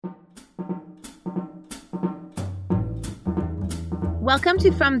Welcome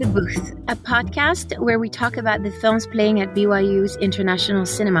to From the Booth, a podcast where we talk about the films playing at BYU's International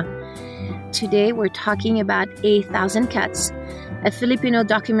Cinema. Today, we're talking about A Thousand Cuts, a Filipino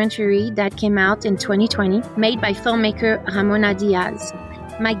documentary that came out in 2020, made by filmmaker Ramona Diaz.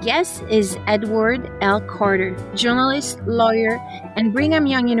 My guest is Edward L. Carter, journalist, lawyer, and Brigham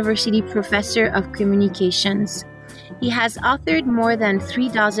Young University professor of communications. He has authored more than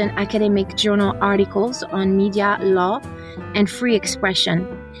 3,000 academic journal articles on media law and free expression.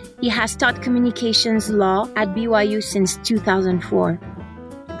 He has taught communications law at BYU since 2004.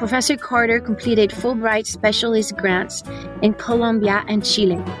 Professor Carter completed Fulbright specialist grants in Colombia and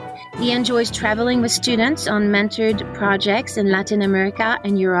Chile. He enjoys traveling with students on mentored projects in Latin America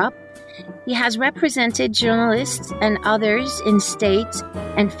and Europe. He has represented journalists and others in state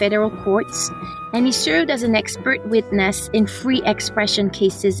and federal courts, and he served as an expert witness in free expression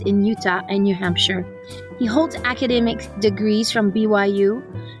cases in Utah and New Hampshire. He holds academic degrees from BYU,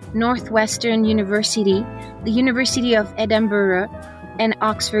 Northwestern University, the University of Edinburgh, and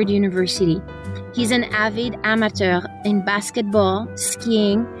Oxford University. He's an avid amateur in basketball,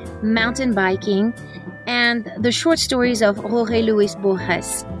 skiing, mountain biking, and the short stories of Jorge Luis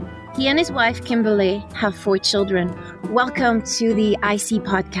Borges. He and his wife, Kimberly, have 4 children. Welcome to the IC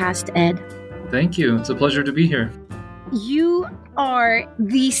podcast, Ed. Thank you. It's a pleasure to be here. You are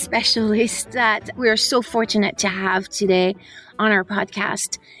the specialist that we're so fortunate to have today on our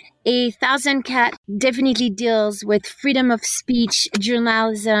podcast. A Thousand Cut definitely deals with freedom of speech,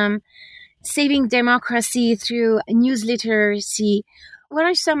 journalism, saving democracy through news literacy. What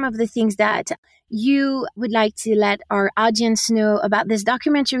are some of the things that you would like to let our audience know about this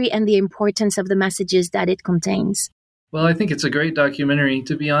documentary and the importance of the messages that it contains? Well, I think it's a great documentary.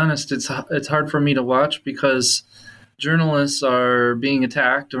 To be honest, it's hard for me to watch because journalists are being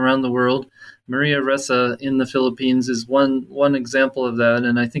attacked around the world. Maria Ressa in the Philippines is one example of that,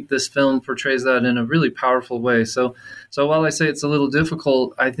 and I think this film portrays that in a really powerful way. So while I say it's a little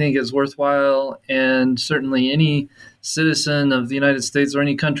difficult, I think it's worthwhile, and certainly any citizen of the United States or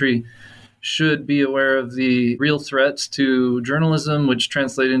any country should be aware of the real threats to journalism, which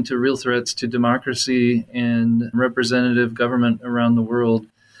translate into real threats to democracy and representative government around the world.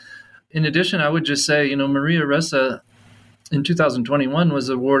 In addition, I would just say, Maria Ressa in 2021 was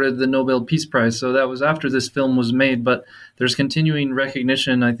awarded the Nobel Peace Prize. So that was after this film was made, but there's continuing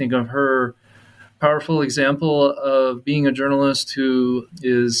recognition, I think, of her powerful example of being a journalist who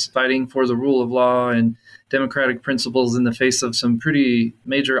is fighting for the rule of law and democratic principles in the face of some pretty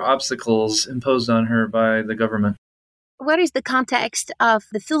major obstacles imposed on her by the government. What is the context of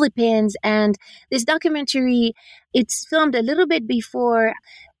the Philippines? And this documentary, it's filmed a little bit before.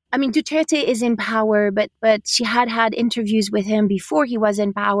 Duterte is in power, but she had interviews with him before he was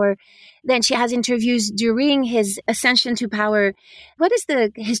in power. Then she has interviews during his ascension to power. What is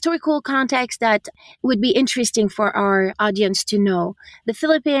the historical context that would be interesting for our audience to know? The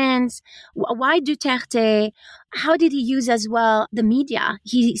Philippines, why Duterte? How did he use as well the media?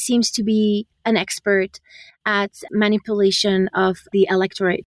 He seems to be an expert at manipulation of the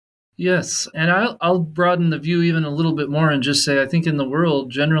electorate. Yes, and I'll broaden the view even a little bit more and just say I think in the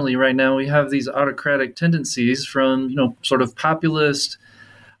world generally right now we have these autocratic tendencies from, sort of populist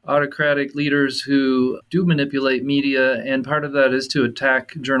autocratic leaders who do manipulate media, and part of that is to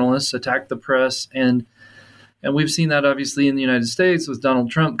attack journalists, attack the press, and we've seen that obviously in the United States with Donald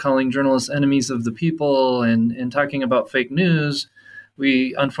Trump calling journalists enemies of the people and talking about fake news.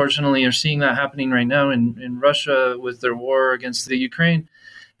 We unfortunately are seeing that happening right now in Russia with their war against the Ukraine.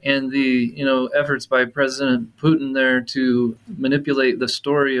 And the efforts by President Putin there to manipulate the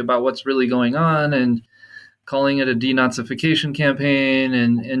story about what's really going on and calling it a denazification campaign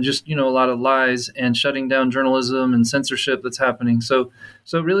and just a lot of lies and shutting down journalism and censorship that's happening. So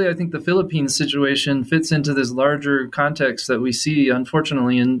really I think the Philippines situation fits into this larger context that we see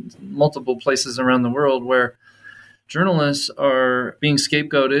unfortunately in multiple places around the world where journalists are being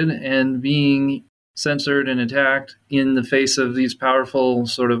scapegoated and being censored and attacked in the face of these powerful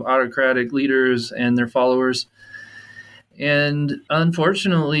sort of autocratic leaders and their followers. And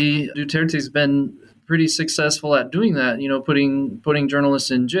unfortunately, Duterte's been pretty successful at doing that, putting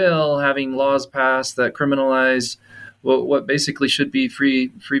journalists in jail, having laws passed that criminalize what basically should be free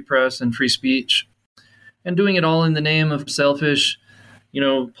press and free speech, and doing it all in the name of selfish,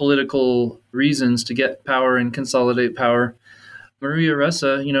 political reasons to get power and consolidate power. Maria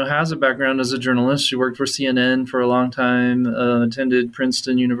Ressa, has a background as a journalist. She worked for CNN for a long time, attended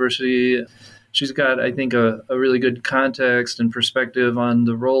Princeton University. She's got, I think, a really good context and perspective on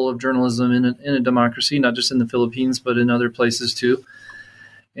the role of journalism in a democracy, not just in the Philippines, but in other places too.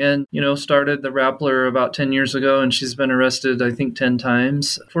 and, started the Rappler about 10 years ago. And she's been arrested, I think, 10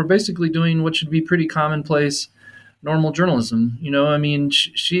 times for basically doing what should be pretty commonplace, normal journalism.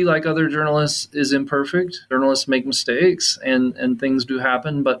 She, like other journalists, is imperfect. Journalists make mistakes and things do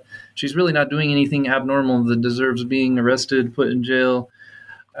happen, but she's really not doing anything abnormal that deserves being arrested, put in jail.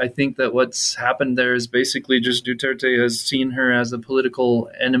 I think that what's happened there is basically just Duterte has seen her as a political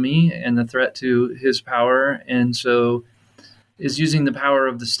enemy and a threat to his power, and so is using the power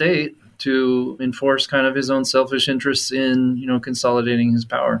of the state to enforce kind of his own selfish interests in, consolidating his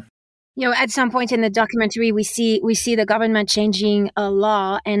power. At some point in the documentary, we see the government changing a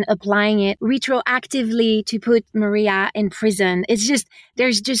law and applying it retroactively to put Maria in prison.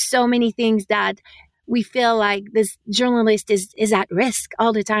 There's just so many things that we feel like this journalist is at risk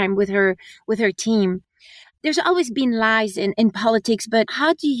all the time with her team. There's always been lies in politics, but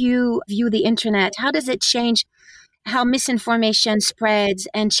how do you view the internet? How does it change how misinformation spreads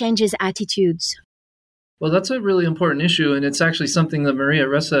and changes attitudes? Well, that's a really important issue, and it's actually something that Maria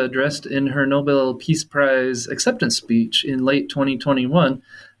Ressa addressed in her Nobel Peace Prize acceptance speech in late 2021.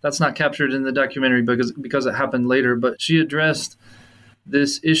 That's not captured in the documentary because it happened later, but she addressed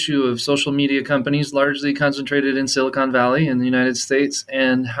this issue of social media companies largely concentrated in Silicon Valley in the United States,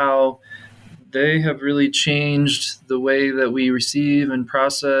 and how they have really changed the way that we receive and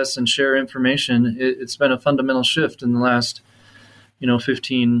process and share information. It's been a fundamental shift in the last,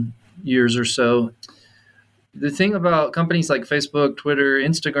 15 years or so. The thing about companies like Facebook, Twitter,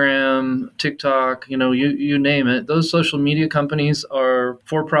 Instagram, TikTok, you name it, those social media companies are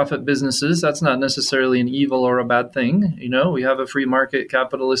for-profit businesses. That's not necessarily an evil or a bad thing. We have a free market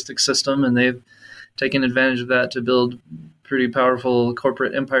capitalistic system, and they've taken advantage of that to build pretty powerful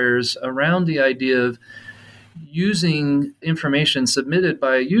corporate empires around the idea of using information submitted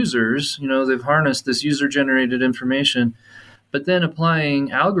by users. They've harnessed this user-generated information, but then applying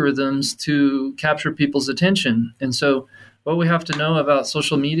algorithms to capture people's attention. And so what we have to know about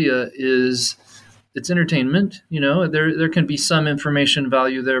social media is it's entertainment. There can be some information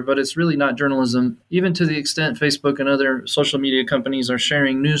value there, but it's really not journalism. Even to the extent Facebook and other social media companies are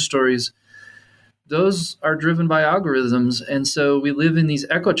sharing news stories, those are driven by algorithms. And so we live in these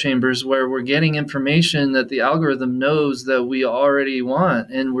echo chambers where we're getting information that the algorithm knows that we already want.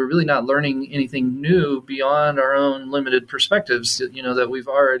 And we're really not learning anything new beyond our own limited perspectives, that we've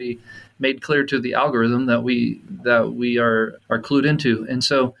already made clear to the algorithm that we are clued into. And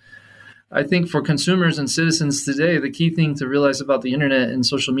so I think for consumers and citizens today, the key thing to realize about the internet and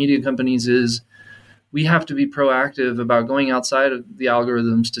social media companies is we have to be proactive about going outside of the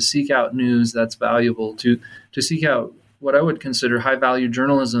algorithms to seek out news that's valuable, to seek out what I would consider high-value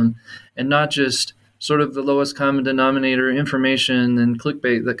journalism, and not just sort of the lowest common denominator information and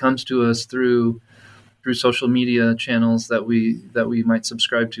clickbait that comes to us through social media channels that we might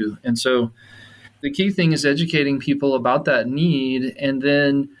subscribe to. And so the key thing is educating people about that need, and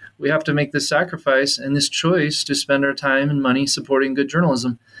then we have to make this sacrifice and this choice to spend our time and money supporting good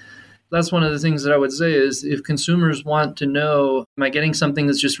journalism. That's one of the things that I would say is if consumers want to know, am I getting something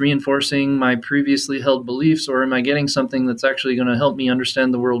that's just reinforcing my previously held beliefs, or am I getting something that's actually going to help me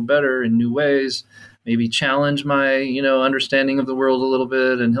understand the world better in new ways, maybe challenge my, understanding of the world a little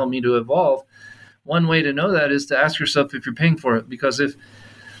bit and help me to evolve? One way to know that is to ask yourself if you're paying for it. Because if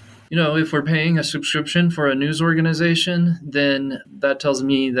we're paying a subscription for a news organization, then that tells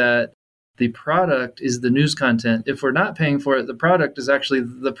me that the product is the news content. If we're not paying for it, the product is actually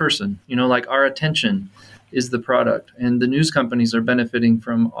the person. Like our attention is the product, and the news companies are benefiting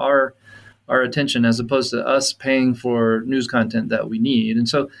from our attention as opposed to us paying for news content that we need. And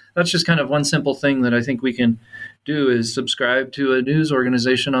so that's just kind of one simple thing that I think we can do is subscribe to a news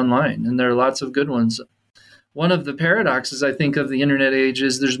organization online, and there are lots of good ones. One of the paradoxes, I think, of the internet age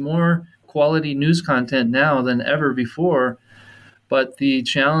is there's more quality news content now than ever before. But the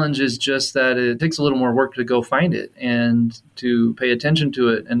challenge is just that it takes a little more work to go find it and to pay attention to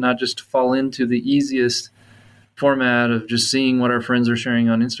it, and not just fall into the easiest format of just seeing what our friends are sharing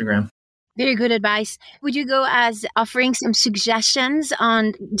on Instagram. Very good advice. Would you go as offering some suggestions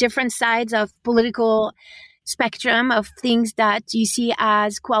on different sides of political spectrum of things that you see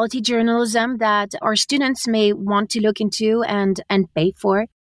as quality journalism that our students may want to look into and pay for?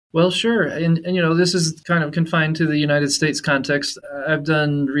 Well, sure. And this is kind of confined to the United States context. I've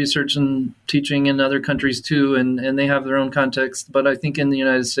done research and teaching in other countries too, and they have their own context. But I think in the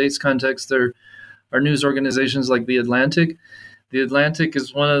United States context, there are news organizations like The Atlantic. The Atlantic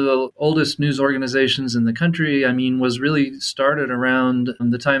is one of the oldest news organizations in the country. Was really started around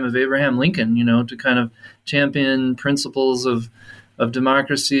the time of Abraham Lincoln, to kind of champion principles of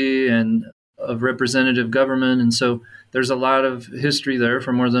democracy and of representative government. And so There's a lot of history there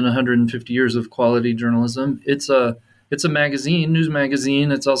for more than 150 years of quality journalism. It's a magazine, news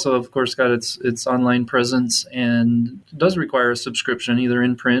magazine. It's also, of course, got its online presence and does require a subscription, either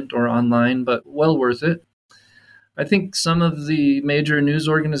in print or online, but well worth it. I think some of the major news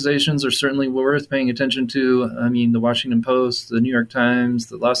organizations are certainly worth paying attention to. I mean, the Washington Post, the New York Times,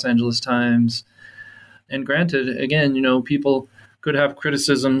 the Los Angeles Times. And granted, again, people could have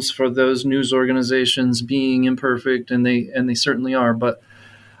criticisms for those news organizations being imperfect, and they certainly are. But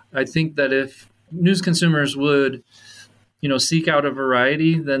I think that if news consumers would, seek out a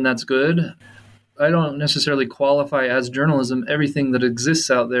variety, then that's good. I don't necessarily qualify as journalism everything that exists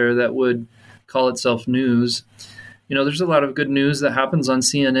out there that would call itself news. There's a lot of good news that happens on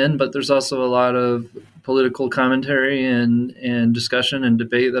CNN, but there's also a lot of political commentary and discussion and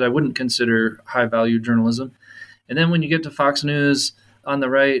debate that I wouldn't consider high-value journalism. And then when you get to Fox News on the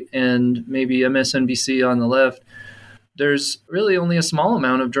right and maybe MSNBC on the left, there's really only a small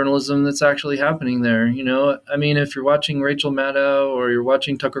amount of journalism that's actually happening there. I mean, if you're watching Rachel Maddow or you're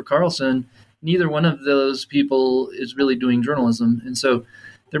watching Tucker Carlson, neither one of those people is really doing journalism. And so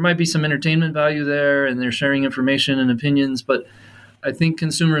there might be some entertainment value there, and they're sharing information and opinions, but I think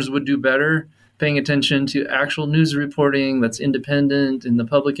consumers would do better paying attention to actual news reporting that's independent in the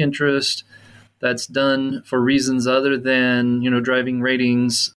public interest, that's done for reasons other than, driving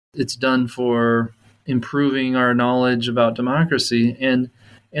ratings. It's done for improving our knowledge about democracy. And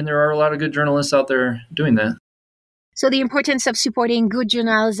there are a lot of good journalists out there doing that. So the importance of supporting good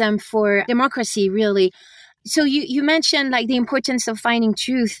journalism for democracy, really. So you mentioned the importance of finding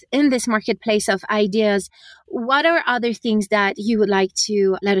truth in this marketplace of ideas. What are other things that you would like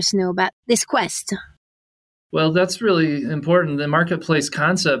to let us know about this quest? Well, that's really important. The marketplace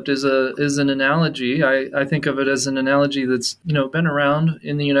concept is an analogy. I think of it as an analogy that's been around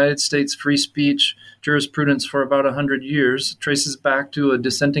in the United States free speech jurisprudence for about 100 years. It traces back to a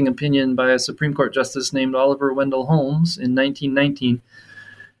dissenting opinion by a Supreme Court justice named Oliver Wendell Holmes in 1919.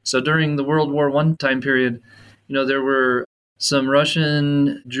 So during the World War I time period, there were some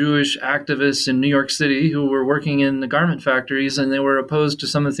Russian Jewish activists in New York City who were working in the garment factories, and they were opposed to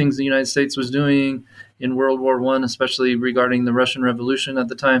some of the things the United States was doing in World War I, especially regarding the Russian Revolution at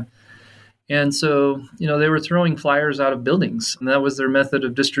the time. And so, they were throwing flyers out of buildings, and that was their method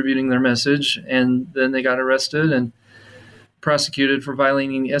of distributing their message. And then they got arrested and prosecuted for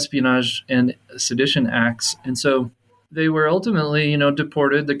violating the Espionage and Sedition Acts. And so they were ultimately,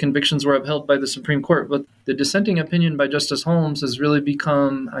 deported. The convictions were upheld by the Supreme Court. But the dissenting opinion by Justice Holmes has really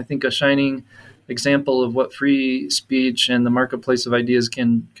become, I think, a shining example of what free speech and the marketplace of ideas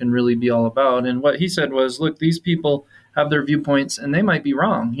can really be all about. And what he said was, look, these people have their viewpoints and they might be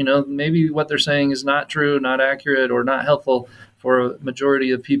wrong. Maybe what they're saying is not true, not accurate, or not helpful for a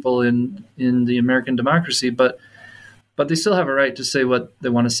majority of people in the American democracy. But they still have a right to say what they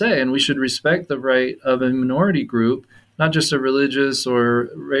want to say. And we should respect the right of a minority group, not just a religious or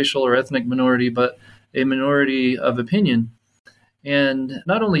racial or ethnic minority, but a minority of opinion. And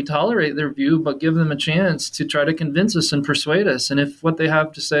not only tolerate their view, but give them a chance to try to convince us and persuade us. And if what they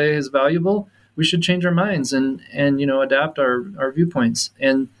have to say is valuable, we should change our minds and adapt our viewpoints.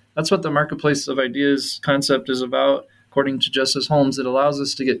 And that's what the marketplace of ideas concept is about. According to Justice Holmes, it allows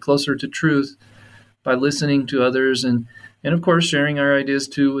us to get closer to truth by listening to others and of course, sharing our ideas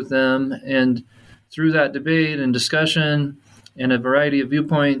too with them. And through that debate and discussion and a variety of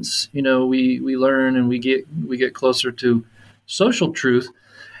viewpoints, we learn and we get closer to social truth.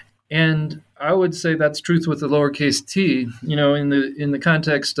 And I would say that's truth with a lowercase t. In the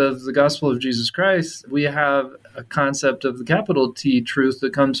context of the gospel of Jesus Christ, we have a concept of the capital T truth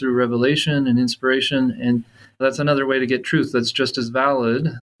that comes through revelation and inspiration. And that's another way to get truth that's just as valid,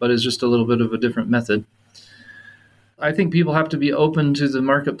 but is just a little bit of a different method. I think people have to be open to the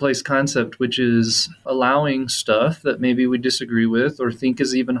marketplace concept, which is allowing stuff that maybe we disagree with or think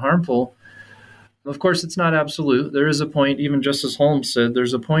is even harmful. Of course, it's not absolute. There is a point, even Justice Holmes said,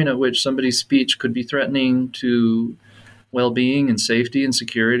 there's a point at which somebody's speech could be threatening to well-being and safety and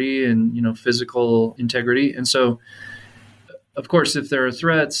security and, physical integrity. And so, of course, if there are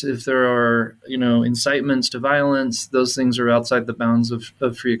threats, if there are, incitements to violence, those things are outside the bounds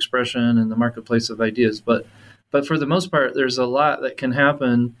of free expression and the marketplace of ideas. But for the most part, there's a lot that can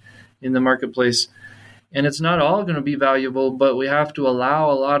happen in the marketplace. And it's not all going to be valuable, but we have to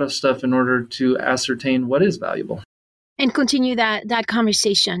allow a lot of stuff in order to ascertain what is valuable. And continue that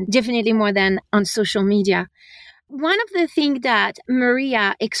conversation, definitely more than on social media. One of the things that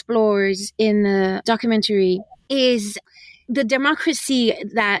Maria explores in the documentary is the democracy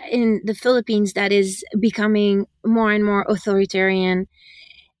that in the Philippines that is becoming more and more authoritarian.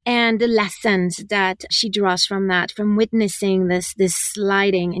 and the lessons that she draws from that, from witnessing this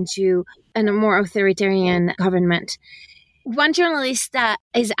sliding into a more authoritarian government. One journalist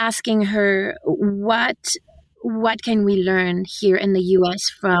is asking her, what can we learn here in the U.S.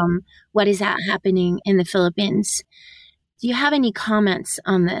 from what is happening in the Philippines? Do you have any comments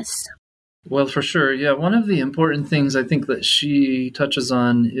on this? Well, for sure. Yeah. One of the important things I think that she touches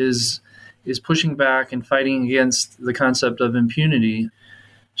on is pushing back and fighting against the concept of impunity.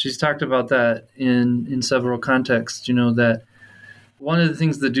 She's talked about that in several contexts, that one of the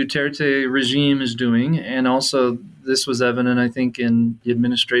things the Duterte regime is doing, and also this was evident, I think, in the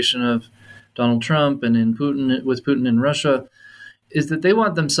administration of Donald Trump and with Putin in Russia, is that they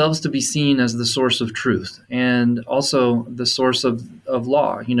want themselves to be seen as the source of truth and also the source of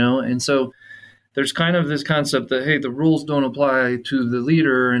law, and so there's kind of this concept that, hey, the rules don't apply to the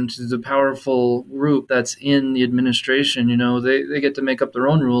leader and to the powerful group that's in the administration. They get to make up their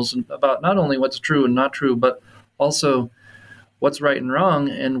own rules about not only what's true and not true, but also what's right and wrong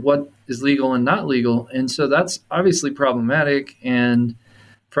and what is legal and not legal. And so that's obviously problematic and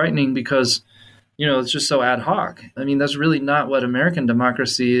frightening because, it's just so ad hoc. I mean, that's really not what American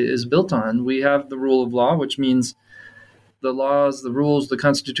democracy is built on. We have the rule of law, which means the laws, the rules, the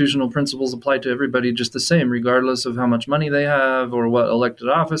constitutional principles apply to everybody just the same, regardless of how much money they have or what elected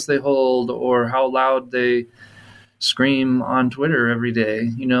office they hold or how loud they scream on Twitter every day.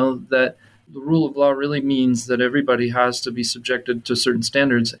 That the rule of law really means that everybody has to be subjected to certain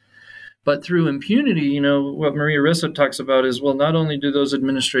standards. But through impunity, what Maria Ressa talks about is, well, not only do those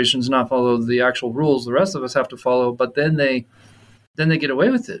administrations not follow the actual rules the rest of us have to follow, but then they get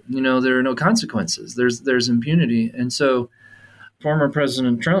away with it. There are no consequences. There's impunity. And so former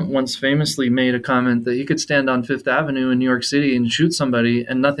President Trump once famously made a comment that he could stand on Fifth Avenue in New York City and shoot somebody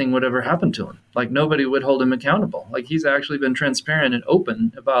and nothing would ever happen to him. Like nobody would hold him accountable. Like he's actually been transparent and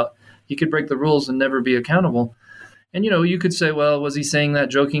open about he could break the rules and never be accountable. And, you could say, well, was he saying that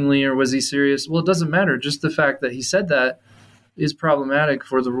jokingly or was he serious? Well, it doesn't matter. Just the fact that he said that is problematic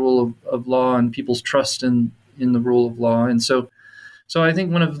for the rule of law and people's trust in the rule of law. And so I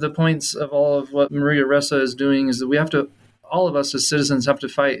think one of the points of all of what Maria Ressa is doing is that all of us as citizens have to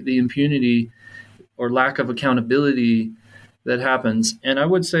fight the impunity or lack of accountability that happens. And I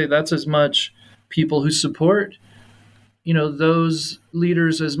would say that's as much people who support, those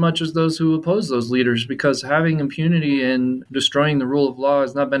leaders as much as those who oppose those leaders, because having impunity and destroying the rule of law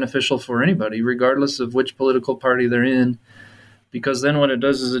is not beneficial for anybody, regardless of which political party they're in, because then what it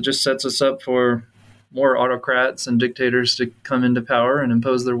does is it just sets us up for more autocrats and dictators to come into power and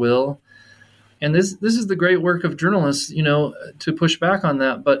impose their will. And this is the great work of journalists, to push back on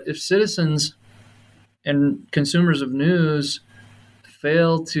that. But if citizens and consumers of news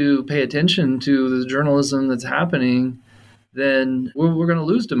fail to pay attention to the journalism that's happening, then we're going to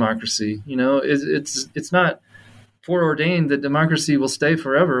lose democracy. It's not foreordained that democracy will stay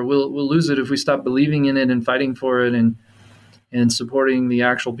forever. We'll lose it if we stop believing in it and fighting for it and supporting the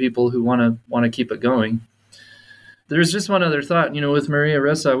actual people who want to keep it going. There's just one other thought, with Maria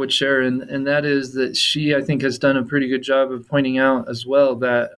Ressa I would share, and that is that she, I think, has done a pretty good job of pointing out as well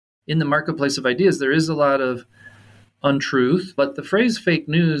that in the marketplace of ideas, there is a lot of untruth, but the phrase fake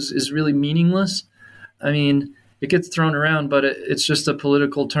news is really meaningless. I mean, it gets thrown around, but it's just a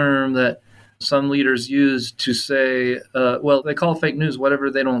political term that some leaders use to say, they call fake news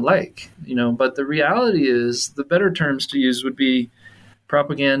whatever they don't like, but the reality is the better terms to use would be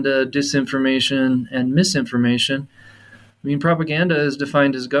propaganda, disinformation, and misinformation. I mean, propaganda is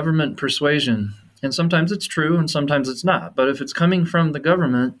defined as government persuasion, and sometimes it's true and sometimes it's not. But if it's coming from the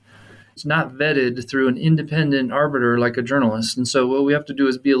government, it's not vetted through an independent arbiter like a journalist. And so what we have to do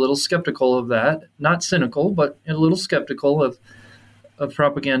is be a little skeptical of that, not cynical, but a little skeptical of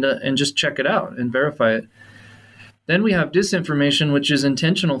propaganda and just check it out and verify it. Then we have disinformation, which is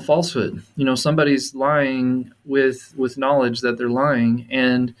intentional falsehood. Somebody's lying with knowledge that they're lying,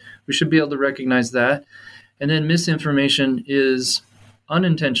 and we should be able to recognize that. And then misinformation is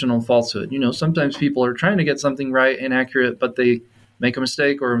unintentional falsehood. Sometimes people are trying to get something right and accurate, but they make a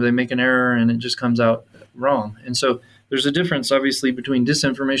mistake or they make an error and it just comes out wrong. And so there's a difference, obviously, between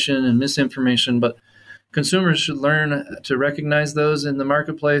disinformation and misinformation, but consumers should learn to recognize those in the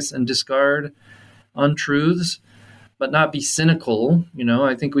marketplace and discard untruths, but not be cynical.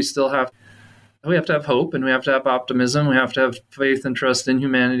 I think we have to have hope and we have to have optimism. We have to have faith and trust in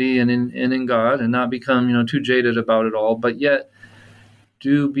humanity and in God and not become, too jaded about it all, but yet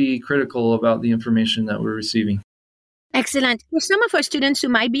do be critical about the information that we're receiving. Excellent. For some of our students who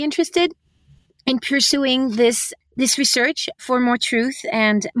might be interested in pursuing this research for more truth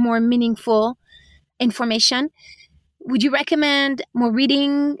and more meaningful information, would you recommend more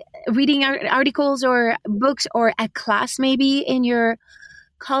reading articles or books or a class maybe in your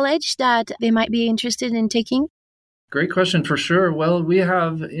college that they might be interested in taking? Great question, for sure. Well, we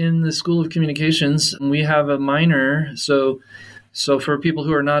have in the School of Communications, we have a minor. So for people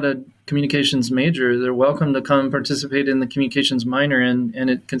who are not a communications major, they're welcome to come participate in the communications minor. And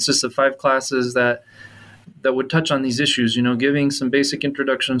it consists of 5 classes that would touch on these issues, giving some basic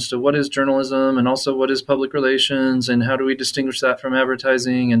introductions to what is journalism and also what is public relations and how do we distinguish that from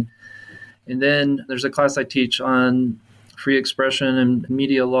advertising. And then there's a class I teach on free expression and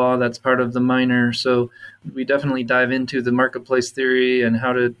media law that's part of the minor. So we definitely dive into the marketplace theory and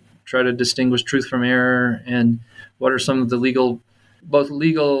how to try to distinguish truth from error and what are some of the both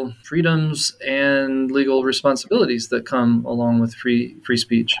legal freedoms and legal responsibilities that come along with free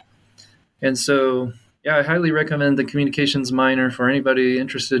speech. And so, yeah, I highly recommend the communications minor for anybody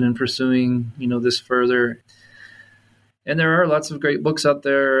interested in pursuing, this further. And there are lots of great books out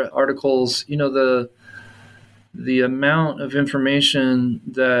there, articles, the amount of information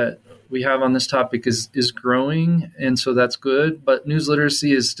that we have on this topic is growing, and so that's good. But news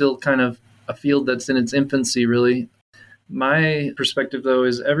literacy is still kind of a field that's in its infancy, really. My perspective, though,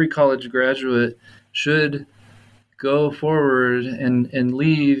 is every college graduate should go forward and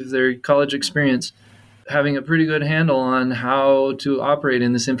leave their college experience having a pretty good handle on how to operate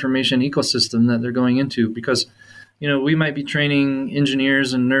in this information ecosystem that they're going into. Because, we might be training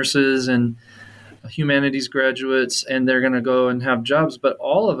engineers and nurses and humanities graduates, and they're going to go and have jobs, but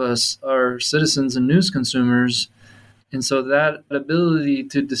all of us are citizens and news consumers. And so that ability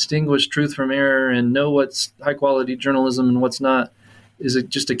to distinguish truth from error and know what's high quality journalism and what's not is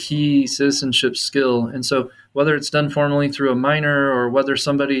just a key citizenship skill. And so whether it's done formally through a minor or whether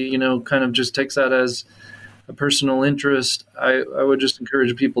somebody, kind of just takes that as a personal interest, I would just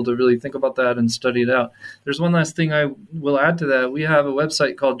encourage people to really think about that and study it out. There's one last thing I will add to that. We have a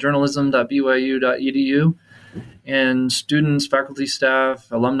website called journalism.byu.edu, and students, faculty,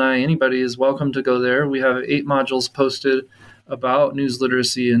 staff, alumni, anybody is welcome to go there. We have 8 modules posted about news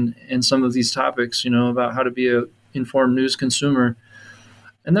literacy and some of these topics, about how to be an informed news consumer.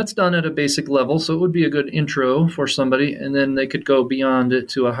 And that's done at a basic level, so it would be a good intro for somebody, and then they could go beyond it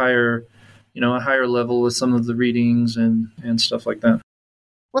to a higher level with some of the readings and stuff like that.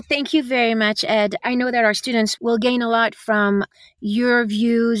 Well, thank you very much, Ed. I know that our students will gain a lot from your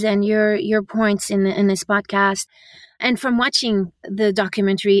views and your points in this podcast. And from watching the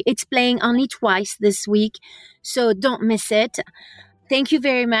documentary, it's playing only twice this week, so don't miss it. Thank you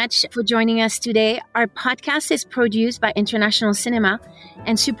very much for joining us today. Our podcast is produced by International Cinema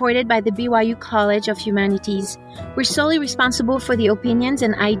and supported by the BYU College of Humanities. We're solely responsible for the opinions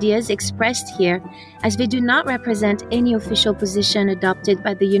and ideas expressed here, as they do not represent any official position adopted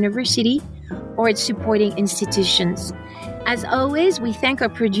by the university or its supporting institutions. As always, we thank our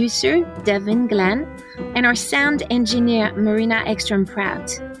producer, Devin Glenn, and our sound engineer, Marina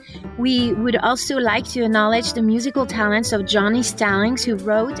Ekstrom-Pratt. We would also like to acknowledge the musical talents of Johnny Stallings, who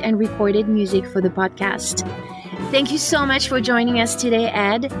wrote and recorded music for the podcast. Thank you so much for joining us today,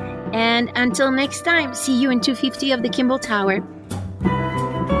 Ed. And until next time, see you in 250 of the Kimball Tower.